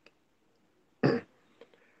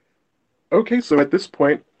 Okay, so at this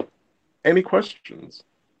point, any questions?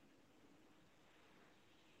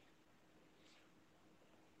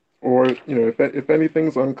 Or, if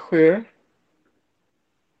anything's unclear,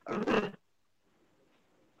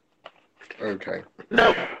 okay.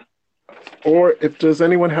 No. Or if does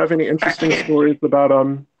anyone have any interesting stories about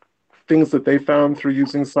things that they found through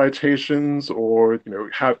using citations, or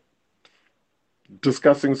have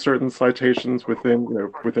discussing certain citations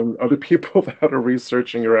within other people that are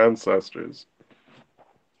researching your ancestors.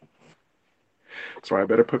 Sorry, I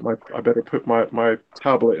better put my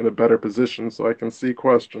tablet in a better position so I can see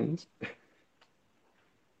questions.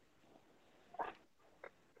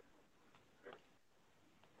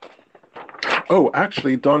 Oh,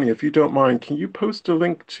 actually, Donnie, if you don't mind, can you post a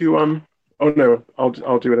link to Oh no, I'll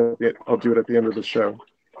do it at the end of the show.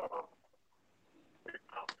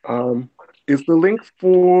 Is the link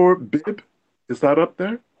for Bib? Is that up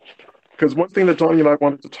there? Because one thing that Donnie and I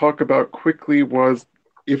wanted to talk about quickly was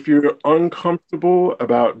if you're uncomfortable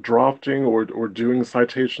about drafting or doing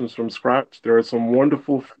citations from scratch, there are some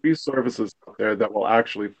wonderful free services out there that will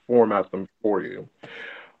actually format them for you.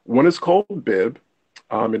 One is called Bib,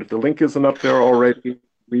 and if the link isn't up there already,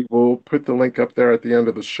 we will put the link up there at the end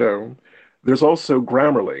of the show. There's also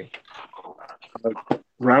Grammarly.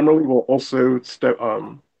 Grammarly will also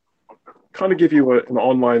kind of give you an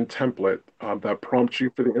online template that prompts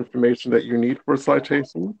you for the information that you need for a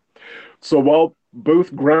citation. So while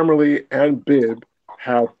both Grammarly and Bib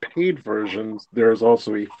have paid versions, there's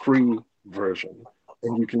also a free version,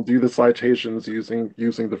 and you can do the citations using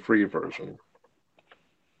the free version.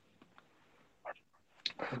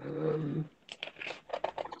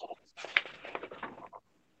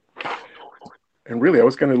 And really, I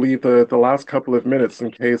was going to leave the last couple of minutes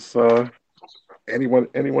in case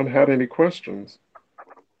anyone had any questions.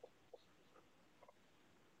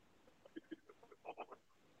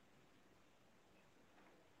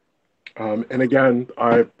 And again,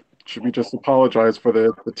 we just apologize for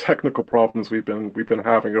the technical problems we've been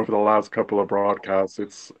having over the last couple of broadcasts.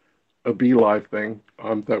 It's a BeLive thing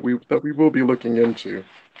that we will be looking into.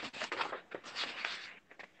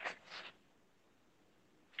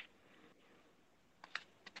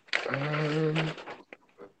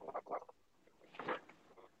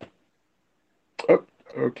 Oh,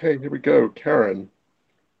 okay, here we go, Karen.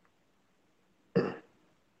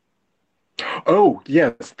 Oh,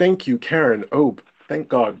 yes, thank you, Karen. Oh, thank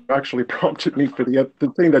God, you actually prompted me for the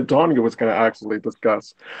thing that Donia was going to actually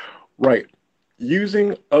discuss. Right,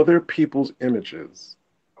 using other people's images.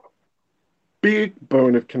 Big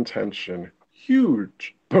bone of contention,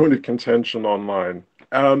 huge bone of contention online,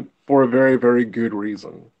 for a very, very good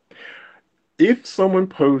reason. If someone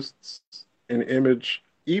posts an image,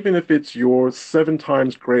 even if it's your 7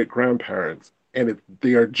 times great grandparents, and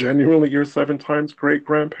they are genuinely your 7 times great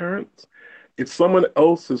grandparents, if someone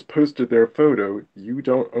else has posted their photo, you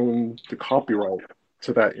don't own the copyright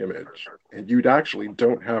to that image, and you actually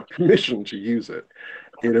don't have permission to use it.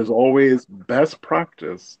 It is always best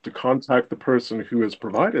practice to contact the person who has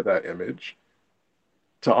provided that image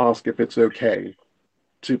to ask if it's okay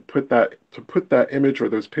to put that image or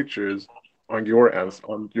those pictures on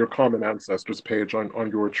your common ancestors page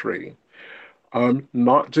on your tree.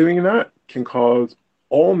 Not doing that can cause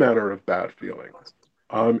all manner of bad feelings.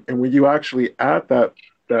 And when you actually add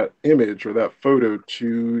that image or that photo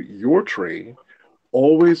to your tree,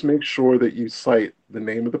 always make sure that you cite the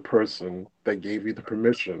name of the person that gave you the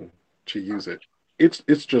permission to use it.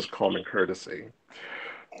 It's just common courtesy.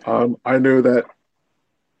 I know that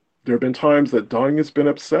there have been times that Dong has been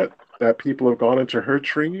upset that people have gone into her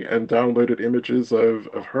tree and downloaded images of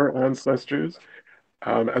her ancestors.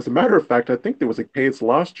 As a matter of fact, I think there was a case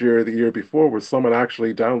last year or the year before where someone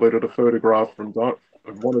actually downloaded a photograph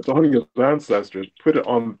of one of Donya's ancestors, put it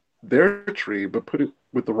on their tree, but put it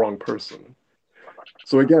with the wrong person.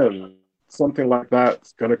 So again, something like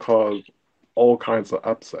that's going to cause all kinds of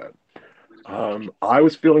upset. I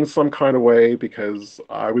was feeling some kind of way because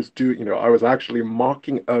I was actually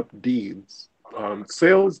mocking up deeds,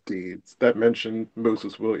 sales deeds that mentioned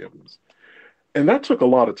Moses Williams. And that took a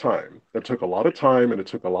lot of time. That took a lot of time and it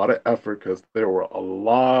took a lot of effort because there were a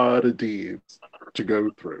lot of deeds to go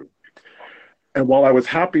through. And while I was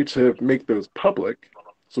happy to make those public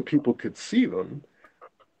so people could see them,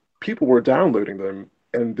 people were downloading them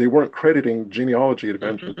and they weren't crediting genealogy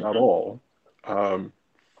adventures at all. Um,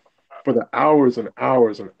 for the hours and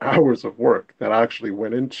hours and hours of work that actually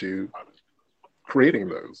went into creating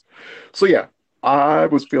those. So yeah, I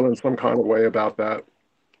was feeling some kind of way about that.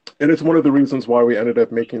 And it's one of the reasons why we ended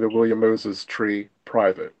up making the William Moses tree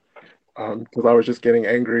private. Because I was just getting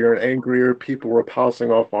angrier and angrier. People were passing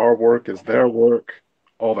off our work as their work,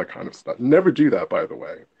 all that kind of stuff. Never do that, by the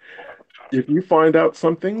way. If you find out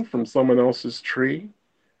something from someone else's tree,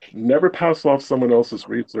 never pass off someone else's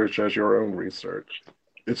research as your own research.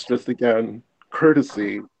 It's just, again,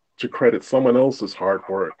 courtesy to credit someone else's hard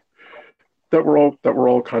work that we're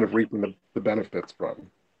all kind of reaping the benefits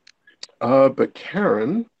from. But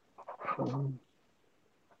Karen, um,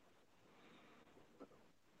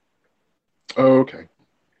 oh, okay.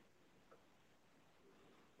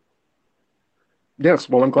 Yes,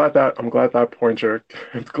 well, I'm glad that pointer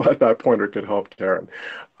I'm glad that pointer could help Karen.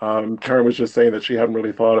 Karen was just saying that she hadn't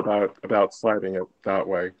really thought about citing it that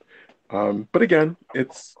way. But again,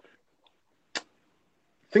 it's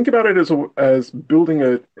think about it as building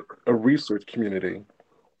a research community.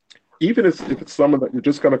 Even if it's someone that you're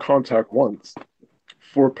just going to contact once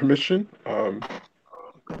for permission,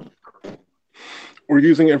 or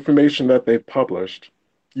using information that they've published,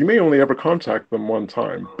 you may only ever contact them one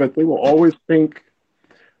time, but they will always think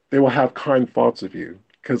they will have kind thoughts of you.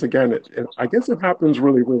 Because again, I guess it happens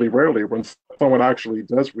really, really rarely when someone actually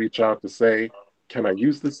does reach out to say, "Can I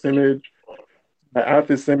use this image? I add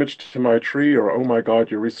this image to my tree," or "Oh my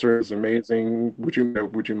God, your research is amazing. Would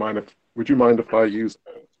you mind if I use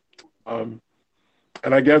it?" Um,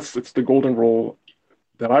 and I guess it's the golden rule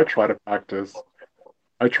that I try to practice.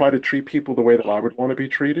 I try to treat people the way that I would want to be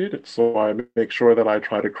treated, so I make sure that I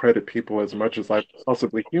try to credit people as much as I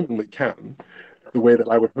possibly humanly can, the way that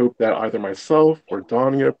I would hope that either myself or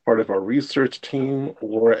Danya, part of our research team,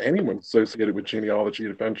 or anyone associated with Genealogy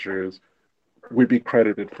Adventures would be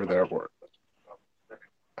credited for their work.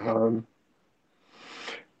 Um,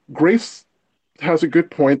 Grace has a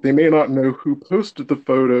good point. They may not know who posted the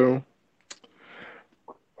photo.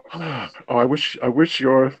 Oh, I wish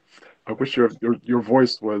your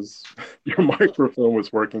voice was your microphone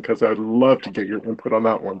was working because I'd love to get your input on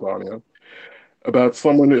that one, Danya. About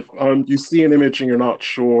someone if you see an image and you're not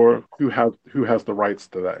sure who has the rights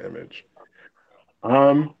to that image.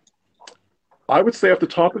 Um, I would say off the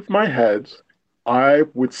top of my head, I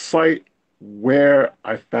would cite where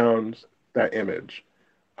I found that image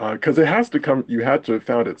because it has to come. You had to have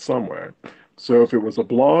found it somewhere. So if it was a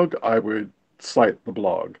blog, I would cite the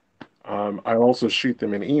blog. I also shoot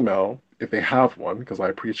them an email if they have one because I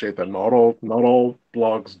appreciate that not all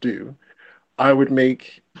blogs do. I would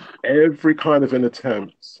make every kind of an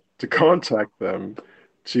attempt to contact them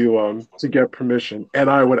to get permission, and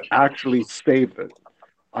I would actually save it.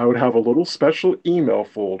 I would have a little special email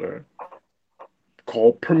folder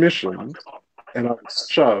called permissions, and I would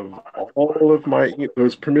shove all of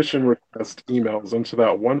those permission request emails into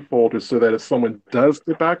that one folder so that if someone does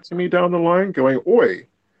get back to me down the line, going, "Oi,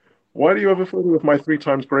 why do you have a photo of my three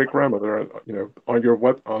times great grandmother, on your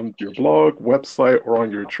blog, website, or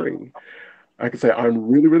on your tree?" I could say, "I'm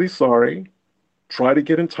really, really sorry. Try to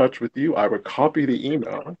get in touch with you." I would copy the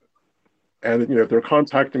email, and if they're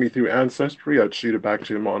contacting me through Ancestry, I'd shoot it back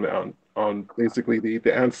to them on basically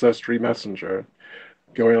the Ancestry messenger,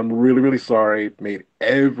 going, "I'm really, really sorry. Made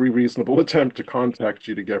every reasonable attempt to contact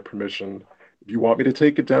you to get permission. If you want me to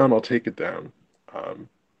take it down, I'll take it down." Um,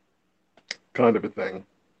 kind of a thing.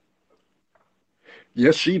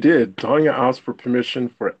 Yes, she did. Tanya asked for permission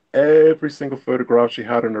for every single photograph she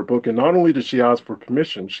had in her book. And not only did she ask for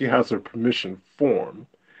permission, she has her permission form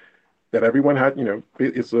that everyone had,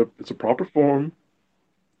 it's a proper form.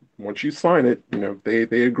 Once you sign it,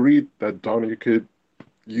 they agreed that Tanya could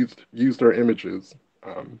use their images.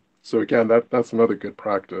 So again, that's another good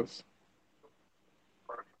practice.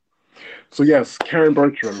 So yes, Karen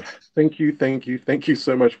Bertram, thank you, thank you, thank you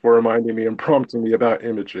so much for reminding me and prompting me about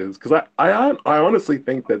images. Because I honestly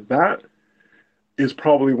think that is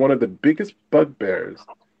probably one of the biggest bugbears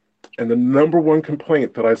and the number one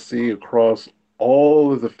complaint that I see across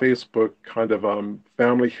all of the Facebook kind of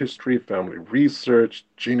family history, family research,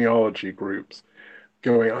 genealogy groups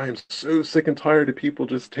going, I am so sick and tired of people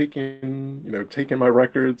just taking my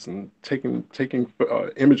records and taking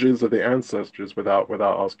images of the ancestors without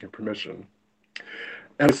asking permission.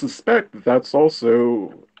 And I suspect that that's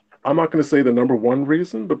also, I'm not going to say the number one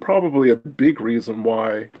reason, but probably a big reason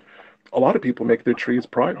why a lot of people make their trees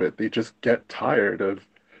private. They just get tired of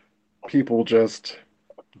people just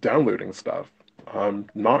downloading stuff,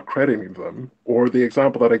 not crediting them, or the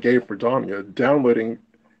example that I gave for Danya, downloading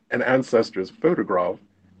an ancestor's photograph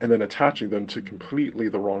and then attaching them to completely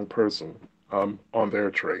the wrong person on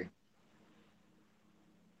their tree.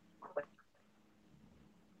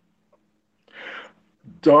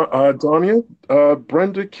 Danya,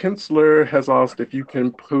 Brenda Kinsler has asked if you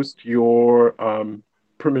can post your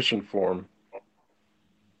permission form.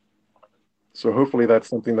 So hopefully that's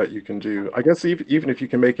something that you can do. I guess even if you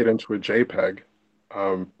can make it into a JPEG,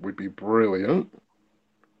 would be brilliant.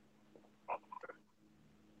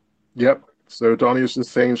 Yep. So Donnie was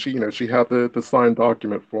just saying she had the signed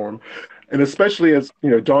document form, and especially as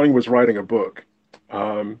Donnie was writing a book,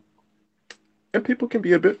 um, and people can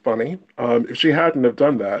be a bit funny. If she hadn't have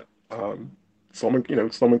done that, someone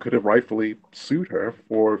could have rightfully sued her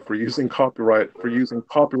for using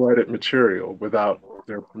copyrighted material without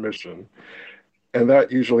their permission, and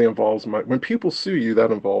that usually involves money. When people sue you,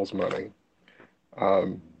 that involves money.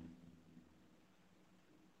 Um,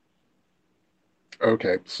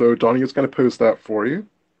 okay, so Donnie is going to post that for you.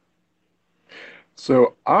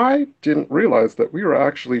 So I didn't realize that we were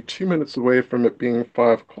actually 2 minutes away from it being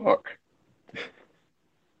 5 o'clock.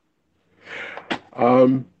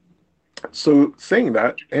 Um, so saying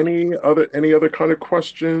that, any other kind of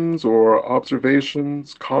questions or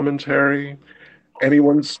observations, commentary?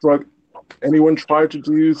 Anyone struck anyone tried to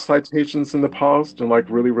do citations in the past and like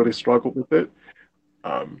really struggled with it?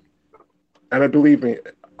 Um, and I believe me,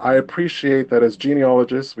 I appreciate that as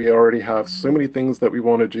genealogists, we already have so many things that we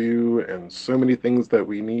want to do and so many things that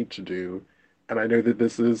we need to do. And I know that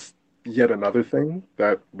this is yet another thing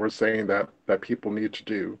that we're saying that people need to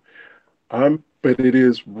do. But it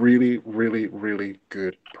is really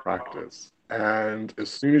good practice. And as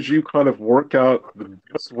soon as you kind of work out the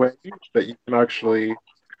best way that you can actually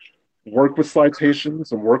work with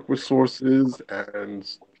citations and work with sources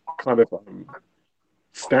and kind of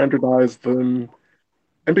standardize them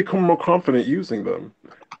and become more confident using them,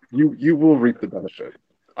 you will reap the benefit.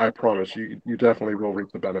 I promise you definitely will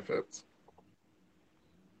reap the benefits.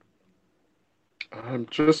 I'm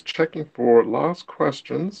just checking for last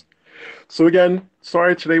questions. So again,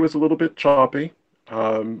 sorry today was a little bit choppy.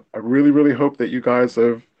 I really hope that you guys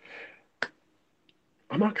have.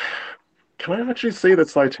 I'm not. Can I actually say that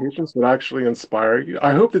citations would actually inspire you?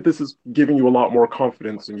 I hope that this is giving you a lot more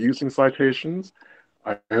confidence in using citations.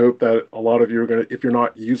 I hope that a lot of you are going to, if you're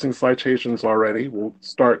not using citations already, will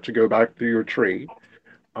start to go back through your tree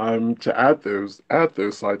to add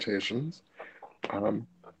those citations. Um,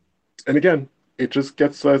 and again, it just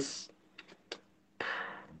gets us.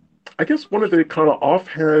 I guess one of the kind of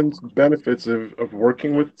offhand benefits of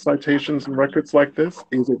working with citations and records like this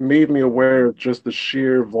is it made me aware of just the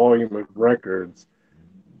sheer volume of records,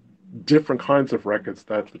 different kinds of records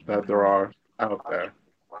that there are out there,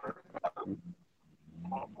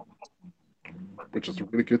 which is a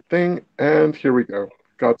really good thing. And here we go.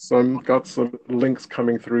 Got some links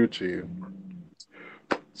coming through to you.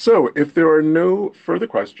 So if there are no further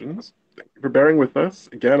questions, thank you for bearing with us.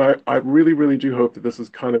 Again, I really do hope that this is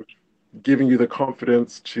kind of giving you the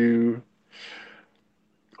confidence to,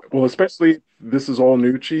 well, especially this is all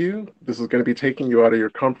new to you. This is going to be taking you out of your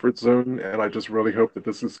comfort zone, and I just really hope that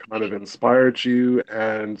this has kind of inspired you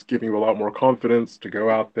and giving you a lot more confidence to go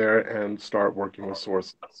out there and start working with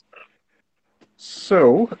sources.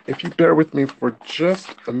 So, if you bear with me for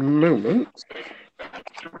just a moment.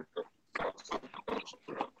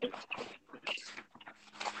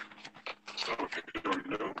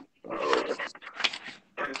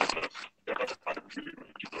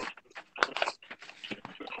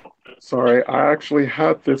 Sorry, I actually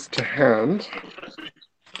had this to hand.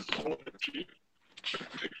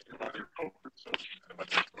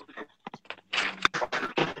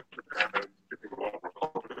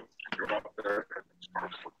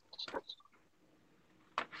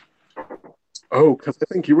 Oh, because I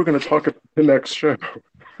think you were going to talk about the next show.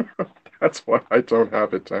 That's why I don't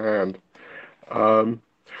have it to hand. Um,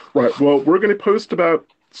 right, well, we're going to post about,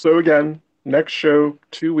 so again, next show,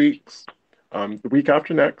 2 weeks, the week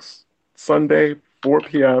after next, Sunday, 4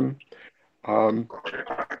 p.m. Um,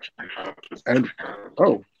 and,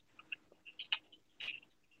 oh,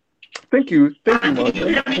 thank you,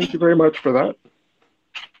 Martha. Thank you very much for that.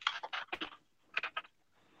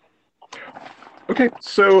 Okay,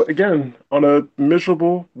 so again, on a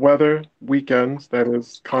miserable weather weekend that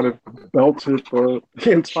has kind of belted the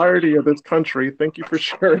entirety of this country, thank you for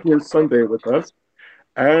sharing your Sunday with us.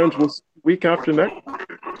 And we'll see you week after next,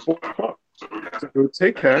 4 o'clock. So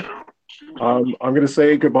take care. I'm going to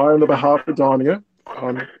say goodbye on the behalf of Dania,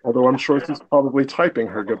 although I'm sure she's probably typing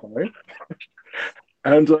her goodbye.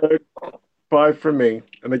 And bye from me.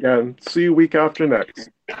 And again, see you week after next.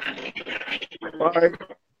 Bye.